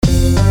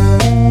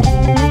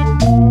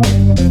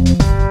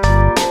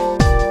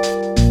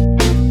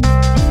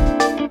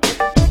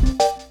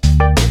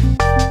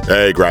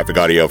Hey, graphic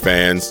audio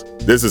fans.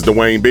 This is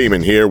Duane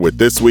Beeman here with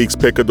this week's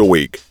Pick of the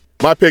Week.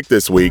 My pick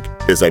this week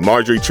is a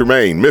Marjorie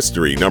Trumaine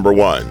mystery number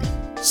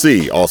 1.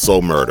 See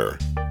also Murder.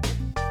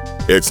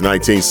 It's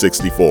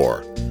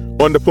 1964.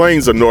 On the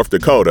plains of North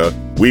Dakota,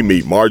 we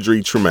meet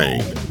Marjorie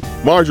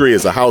Trumaine. Marjorie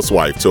is a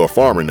housewife to a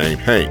farmer named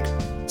Hank.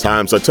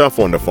 Times are tough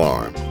on the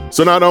farm.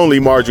 So not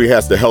only Marjorie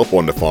has to help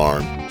on the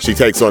farm, she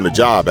takes on the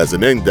job as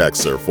an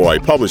indexer for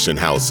a publishing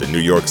house in New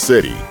York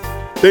City.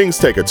 Things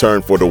take a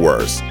turn for the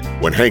worse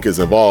when Hank is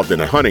involved in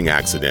a hunting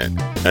accident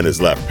and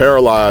is left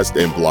paralyzed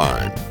and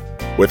blind.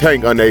 With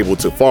Hank unable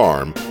to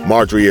farm,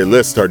 Marjorie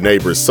enlists her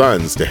neighbor's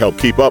sons to help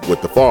keep up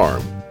with the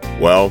farm.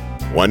 Well,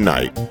 one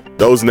night,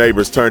 those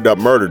neighbors turned up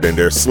murdered in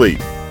their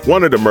sleep.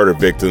 One of the murder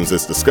victims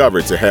is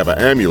discovered to have an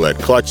amulet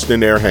clutched in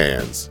their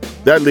hands.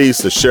 That leads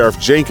to Sheriff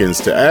Jenkins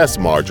to ask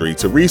Marjorie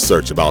to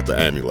research about the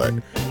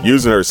amulet,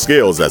 using her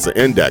skills as an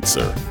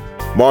indexer.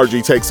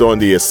 Marjorie takes on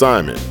the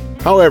assignment.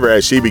 However,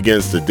 as she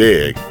begins to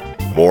dig,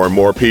 more and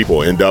more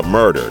people end up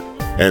murdered,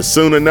 and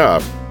soon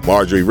enough,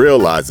 Marjorie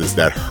realizes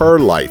that her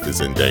life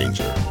is in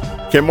danger.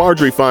 Can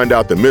Marjorie find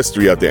out the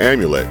mystery of the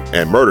amulet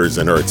and murders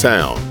in her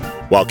town,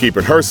 while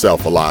keeping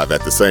herself alive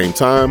at the same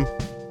time?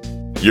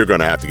 You're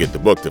gonna have to get the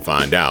book to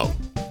find out.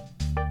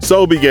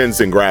 So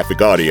begins in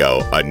graphic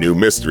audio a new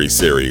mystery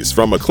series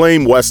from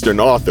acclaimed Western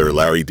author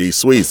Larry D.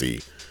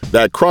 Sweezy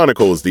that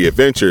chronicles the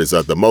adventures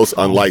of the most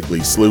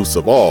unlikely sleuths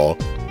of all,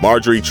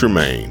 Marjorie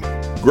Trumaine.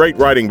 Great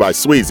writing by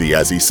Sweezy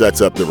as he sets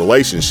up the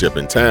relationship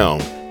in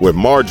town with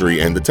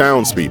Marjorie and the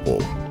townspeople.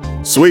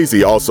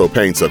 Sweezy also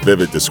paints a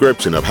vivid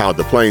description of how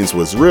the plains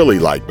was really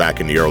like back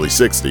in the early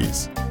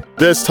 60s.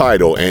 This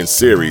title and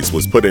series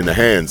was put in the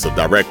hands of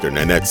director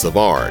Nanette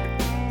Savard,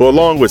 who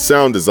along with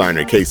sound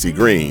designer Casey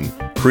Green,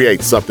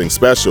 creates something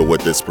special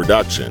with this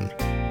production.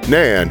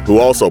 Nan, who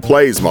also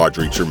plays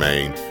Marjorie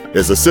Trumaine,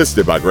 is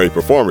assisted by great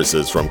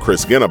performances from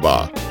Chris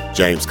Genebaugh,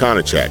 James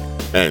Konachek,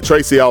 and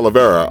Tracy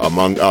Oliveira,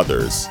 among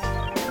others.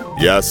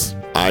 Yes,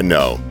 I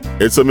know,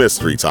 it's a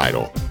mystery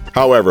title.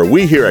 However,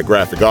 we here at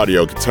Graphic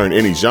Audio can turn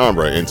any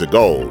genre into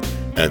gold,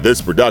 and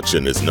this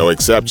production is no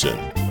exception.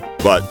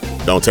 But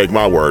don't take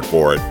my word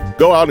for it.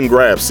 Go out and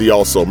grab See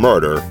Also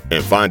Murder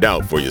and find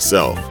out for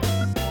yourself.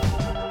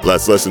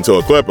 Let's listen to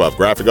a clip of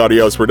Graphic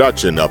Audio's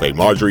production of a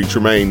Marjorie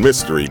Trumaine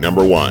mystery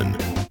number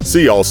 1,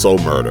 See Also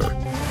Murder.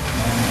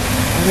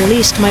 I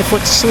released my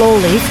foot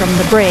slowly from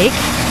the brake,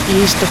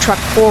 eased the truck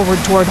forward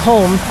toward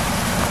home,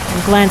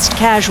 and glanced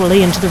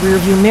casually into the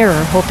rearview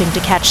mirror, hoping to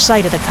catch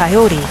sight of the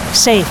coyote,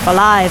 safe,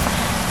 alive,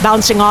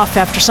 bouncing off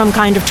after some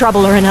kind of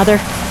trouble or another.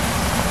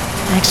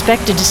 I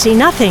expected to see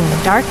nothing,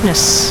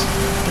 darkness,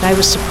 but I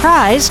was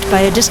surprised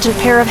by a distant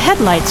pair of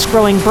headlights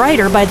growing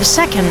brighter by the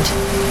second.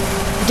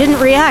 I didn't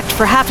react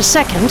for half a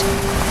second.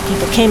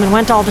 People came and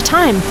went all the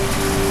time.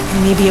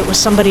 Maybe it was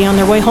somebody on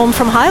their way home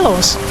from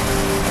Hilo's.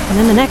 And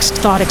then the next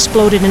thought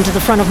exploded into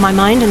the front of my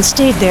mind and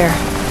stayed there.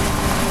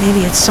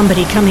 Maybe it's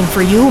somebody coming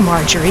for you,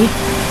 Marjorie.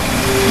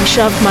 I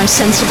shoved my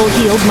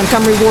sensible-heeled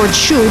Montgomery Ward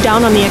shoe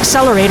down on the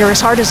accelerator as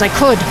hard as I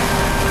could.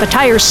 The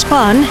tires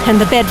spun, and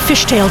the bed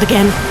fishtailed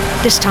again,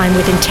 this time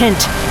with intent,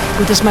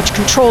 with as much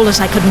control as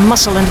I could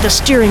muscle into the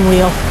steering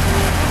wheel.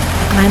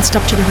 I glanced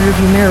up to the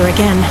rearview mirror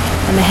again,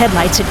 and the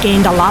headlights had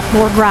gained a lot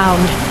more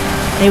ground.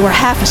 They were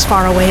half as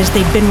far away as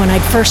they'd been when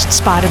I'd first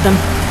spotted them.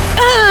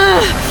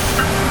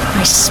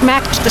 I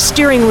smacked the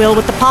steering wheel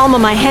with the palm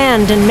of my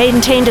hand and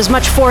maintained as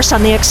much force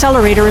on the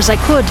accelerator as I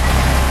could.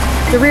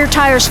 The rear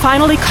tires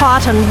finally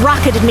caught and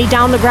rocketed me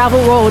down the gravel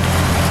road.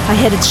 I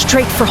headed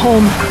straight for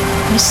home,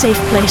 a safe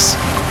place.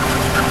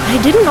 I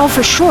didn't know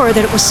for sure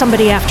that it was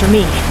somebody after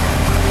me.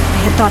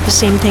 I had thought the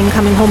same thing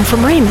coming home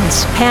from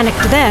Raymond's,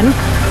 panicked then,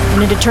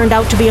 and it had turned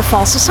out to be a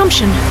false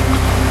assumption.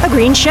 A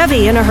green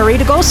Chevy in a hurry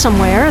to go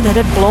somewhere that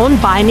had blown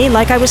by me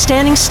like I was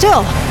standing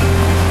still.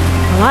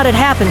 A lot had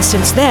happened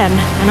since then,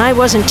 and I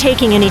wasn't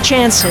taking any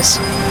chances.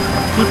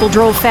 People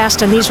drove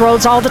fast on these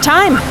roads all the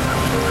time.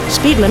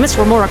 Speed limits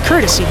were more a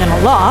courtesy than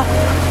a law.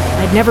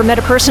 I'd never met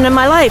a person in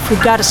my life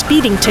who'd got a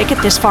speeding ticket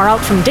this far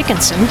out from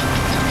Dickinson.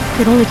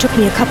 It only took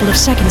me a couple of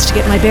seconds to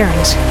get my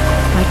bearings.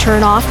 My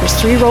turn-off was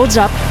 3 roads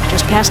up,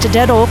 just past a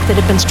dead oak that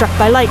had been struck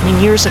by lightning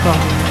years ago.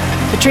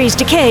 The tree's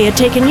decay had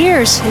taken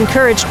years,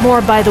 encouraged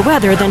more by the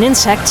weather than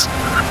insects.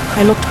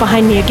 I looked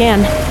behind me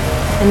again,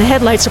 and the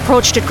headlights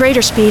approached at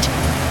greater speed,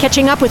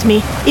 catching up with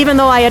me, even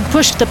though I had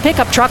pushed the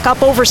pickup truck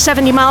up over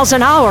 70 miles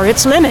an hour,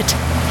 its limit.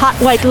 Hot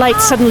white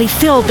light suddenly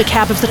filled the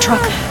cab of the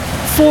truck.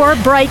 4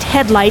 bright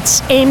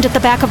headlights aimed at the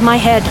back of my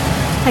head.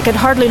 I could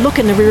hardly look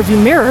in the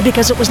rearview mirror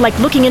because it was like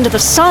looking into the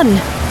sun.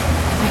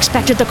 I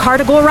expected the car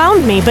to go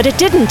around me, but it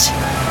didn't.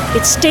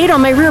 It stayed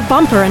on my rear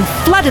bumper and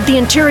flooded the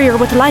interior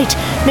with light,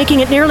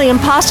 making it nearly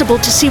impossible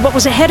to see what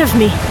was ahead of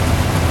me.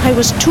 I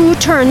was 2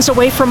 turns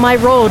away from my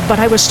road, but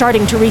I was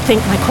starting to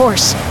rethink my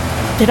course.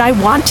 Did I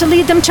want to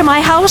lead them to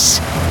my house?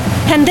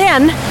 And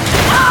then...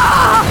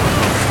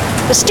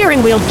 The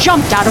steering wheel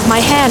jumped out of my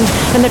hand,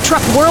 and the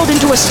truck whirled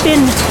into a spin.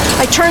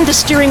 I turned the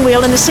steering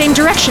wheel in the same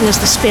direction as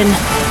the spin.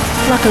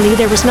 Luckily,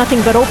 there was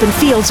nothing but open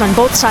fields on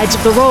both sides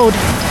of the road.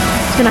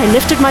 Then I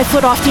lifted my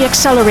foot off the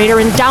accelerator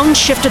and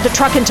downshifted the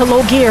truck into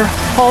low gear,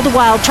 all the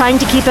while trying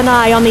to keep an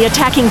eye on the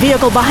attacking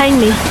vehicle behind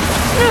me.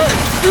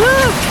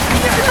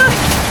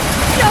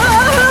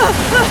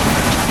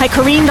 I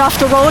careened off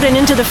the road and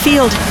into the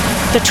field.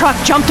 The truck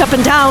jumped up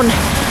and down,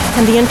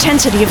 and the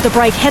intensity of the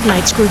bright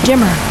headlights grew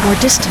dimmer, more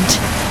distant.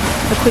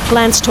 A quick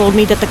glance told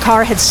me that the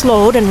car had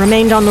slowed and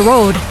remained on the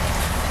road.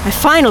 I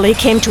finally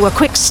came to a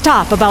quick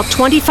stop about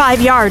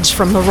 25 yards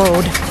from the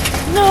road.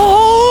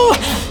 No!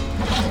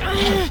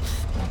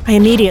 I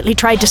immediately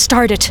tried to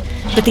start it,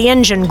 but the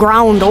engine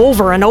ground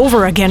over and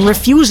over again,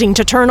 refusing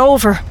to turn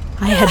over.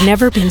 I had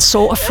never been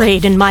so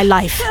afraid in my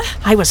life.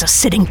 I was a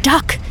sitting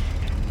duck.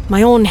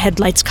 My own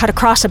headlights cut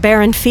across a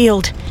barren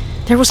field.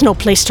 There was no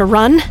place to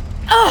run.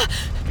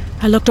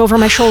 I looked over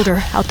my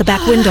shoulder, out the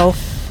back window,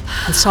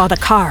 and saw the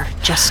car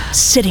just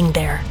sitting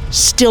there,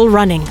 still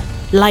running,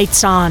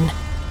 lights on.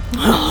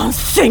 Oh,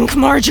 think,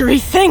 Marjorie,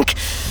 think!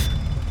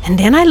 And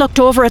then I looked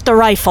over at the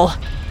rifle.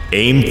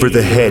 Aim for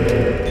the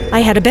head. I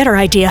had a better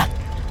idea.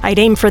 I'd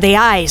aim for the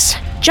eyes,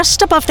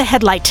 just above the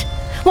headlight.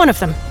 One of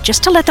them,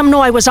 just to let them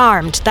know I was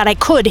armed, that I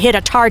could hit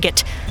a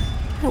target.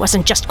 I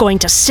wasn't just going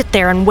to sit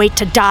there and wait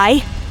to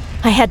die.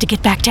 I had to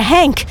get back to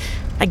Hank.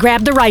 I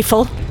grabbed the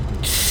rifle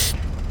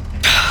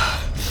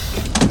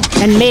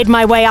and made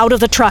my way out of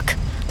the truck,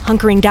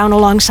 hunkering down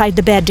alongside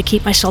the bed to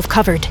keep myself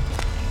covered.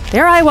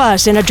 There I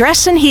was, in a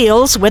dress and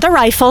heels, with a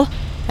rifle,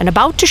 and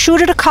about to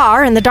shoot at a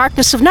car in the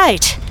darkness of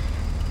night.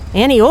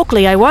 Annie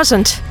Oakley I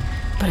wasn't,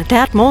 but at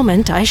that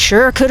moment I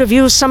sure could have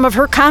used some of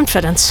her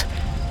confidence.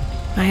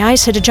 My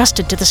eyes had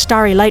adjusted to the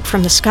starry light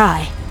from the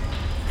sky.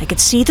 I could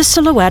see the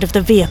silhouette of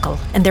the vehicle,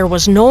 and there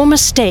was no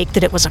mistake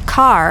that it was a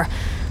car,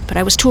 but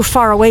I was too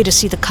far away to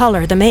see the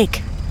color, the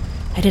make.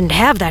 I didn't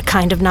have that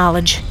kind of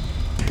knowledge.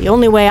 The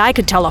only way I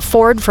could tell a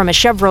Ford from a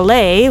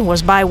Chevrolet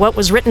was by what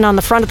was written on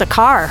the front of the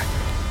car.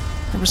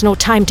 There was no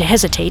time to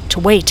hesitate, to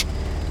wait.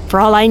 For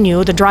all I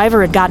knew, the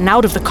driver had gotten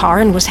out of the car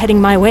and was heading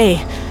my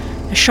way,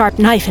 a sharp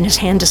knife in his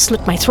hand to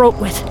slit my throat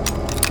with.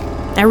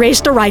 I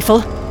raised the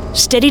rifle,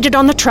 steadied it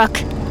on the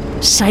truck,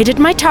 sighted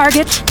my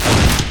target.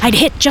 I'd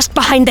hit just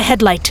behind the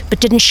headlight, but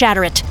didn't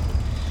shatter it.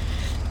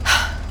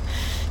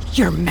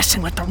 You're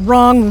messing with the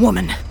wrong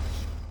woman.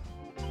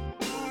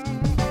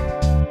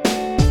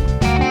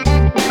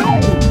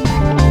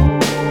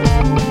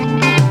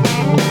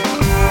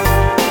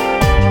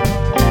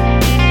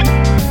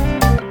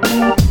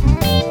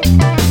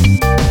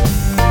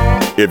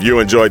 If you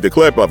enjoyed the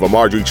clip of a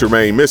Marjorie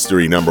Trumaine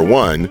Mystery Number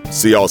 1,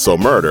 See Also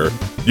Murder,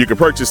 you can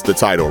purchase the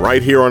title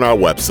right here on our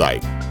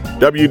website,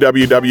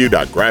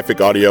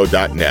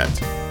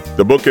 www.graphicaudio.net.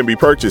 The book can be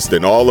purchased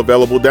in all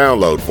available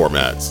download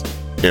formats,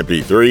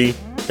 MP3,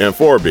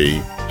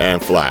 M4B, and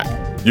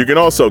FLAC. You can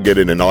also get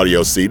it in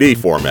audio CD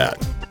format.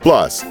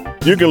 Plus,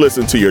 you can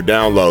listen to your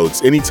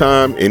downloads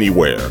anytime,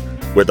 anywhere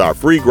with our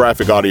free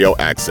Graphic Audio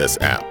Access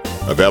app,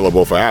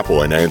 available for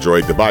Apple and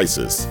Android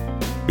devices.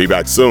 Be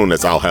back soon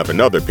as I'll have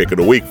another pick of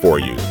the week for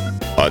you.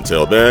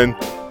 Until then,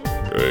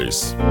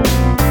 peace.